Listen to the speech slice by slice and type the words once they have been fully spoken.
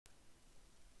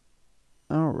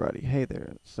Alrighty, hey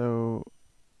there. So,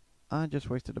 I just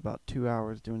wasted about 2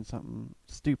 hours doing something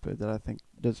stupid that I think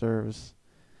deserves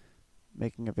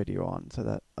making a video on so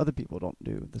that other people don't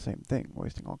do the same thing,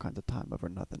 wasting all kinds of time over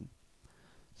nothing.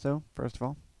 So, first of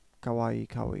all, kawaii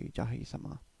kawaii jahi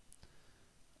sama.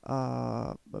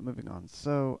 But moving on.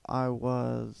 So, I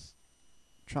was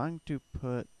trying to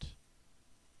put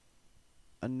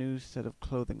a new set of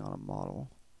clothing on a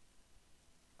model.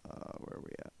 Where are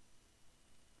we at?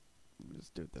 Let me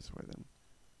just do it this way then.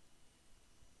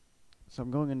 So, I'm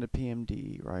going into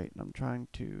PMD, right? And I'm trying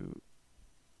to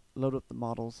load up the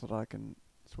model so that I can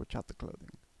switch out the clothing.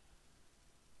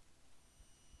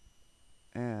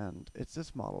 And it's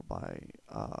this model by,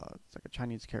 it's like a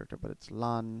Chinese character, but it's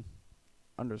Lan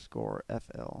underscore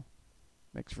FL.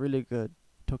 Makes really good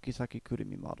Tokisaki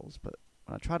Kurumi models, but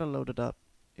when I try to load it up,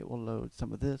 it will load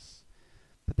some of this,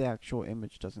 but the actual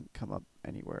image doesn't come up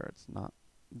anywhere. It's not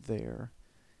there.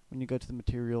 When you go to the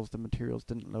materials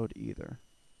didn't load either.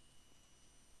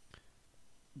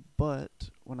 But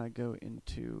when I go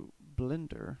into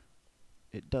Blender,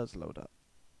 it does load up.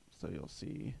 So you'll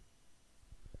see,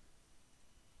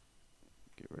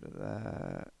 get rid of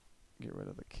that, get rid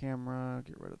of the camera,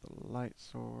 get rid of the light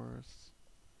source,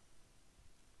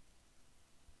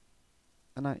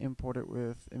 and I import it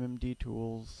with MMD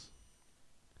tools.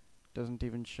 Doesn't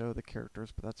even show the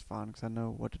characters, but that's fine because I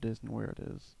know what it is and where it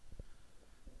is.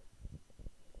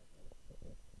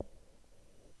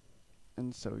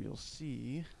 And so you'll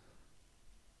see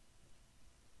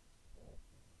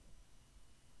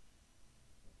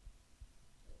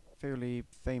fairly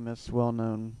famous,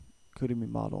 well-known Kurumi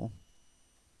model.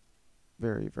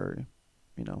 Very, very,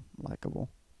 likable.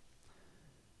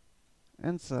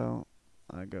 And so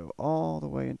I go all the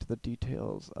way into the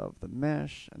details of the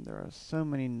mesh, and there are so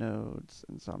many nodes,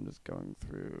 and so I'm just going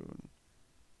through. And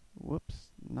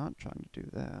whoops, not trying to do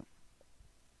that.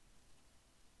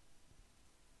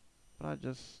 But I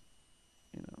just,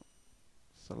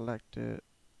 select it.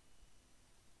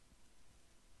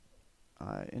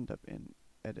 I end up in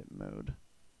edit mode.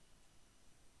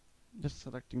 Just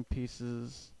selecting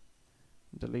pieces,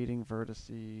 deleting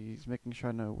vertices, making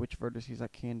sure I know which vertices I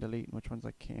can delete and which ones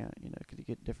I can't, because you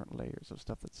get different layers of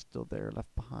stuff that's still there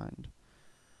left behind.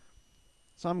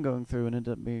 So I'm going through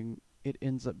and it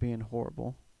ends up being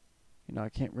horrible. I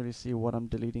can't really see what I'm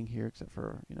deleting here except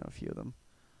for, a few of them.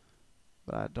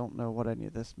 But I don't know what any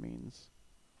of this means.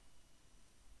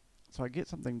 So I get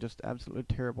something just absolutely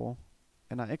terrible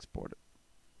and I export it.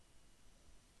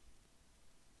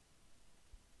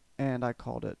 And I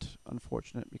called it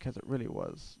unfortunate because it really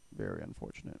was very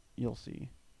unfortunate. You'll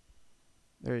see.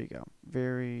 There you go.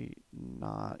 Very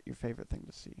not your favorite thing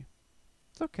to see.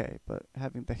 It's okay, but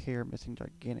having the hair missing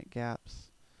gigantic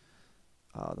gaps,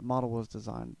 the model was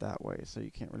designed that way, so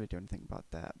you can't really do anything about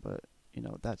that. But,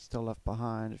 that's still left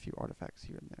behind, a few artifacts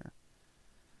here and there.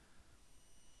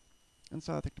 And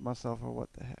so I think to myself, oh,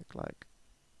 what the heck, like,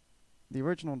 the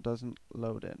original doesn't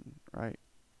load in, right?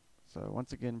 So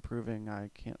once again, proving I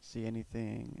can't see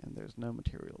anything and there's no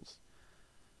materials.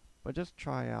 But just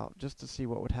try out, just to see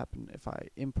what would happen if I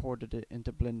imported it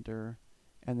into Blender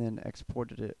and then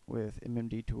exported it with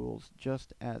MMD tools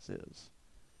just as is.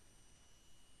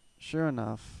 Sure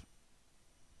enough,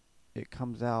 it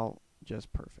comes out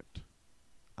just perfect.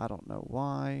 I don't know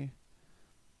why,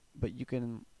 but you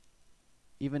can,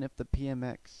 even if the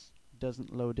PMX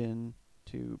doesn't load in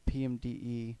to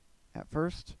PMDE at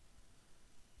first,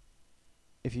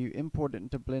 if you import it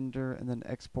into Blender and then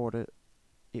export it,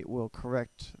 it will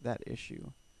correct that issue.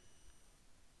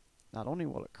 Not only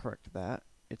will it correct that,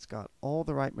 it's got all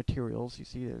the right materials. You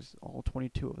see there's all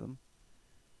 22 of them.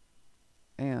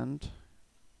 And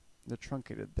they're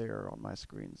truncated there on my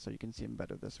screen, so you can see them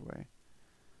better this way.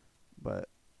 But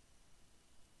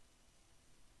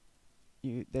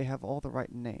they have all the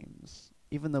right names.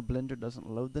 Even though Blender doesn't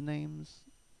load the names,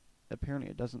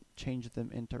 apparently it doesn't change them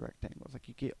into rectangles. Like,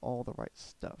 you get all the right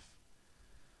stuff.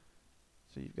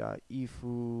 So you've got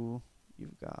Ifu,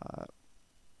 you've got,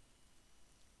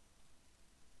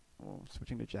 well,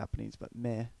 switching to Japanese, but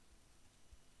Me,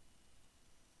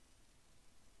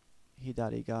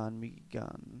 Hidarigan,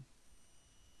 Migigan.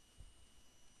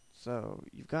 So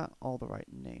you've got all the right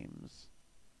names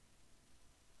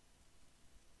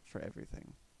for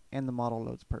everything. And the model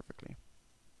loads perfectly.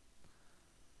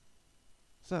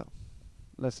 So,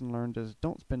 lesson learned is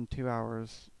don't spend 2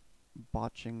 hours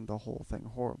botching the whole thing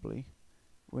horribly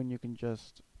when you can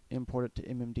just import it to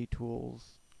MMD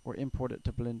tools or import it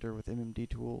to Blender with MMD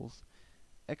tools,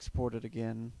 export it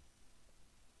again,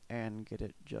 and get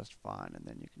it just fine. And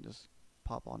then you can just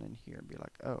pop on in here and be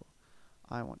like, oh,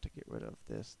 I want to get rid of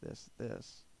this, this,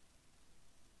 this.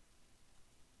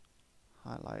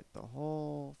 highlight the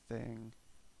whole thing.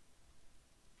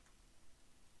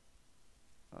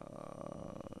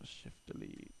 Shift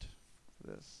delete for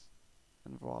this,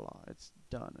 and voila, it's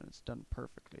done, and it's done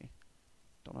perfectly.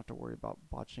 Don't have to worry about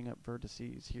botching up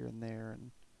vertices here and there,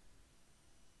 and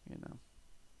you know.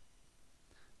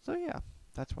 So yeah,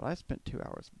 that's what I spent 2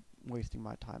 hours wasting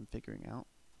my time figuring out.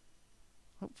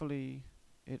 Hopefully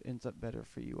it ends up better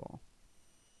for you all.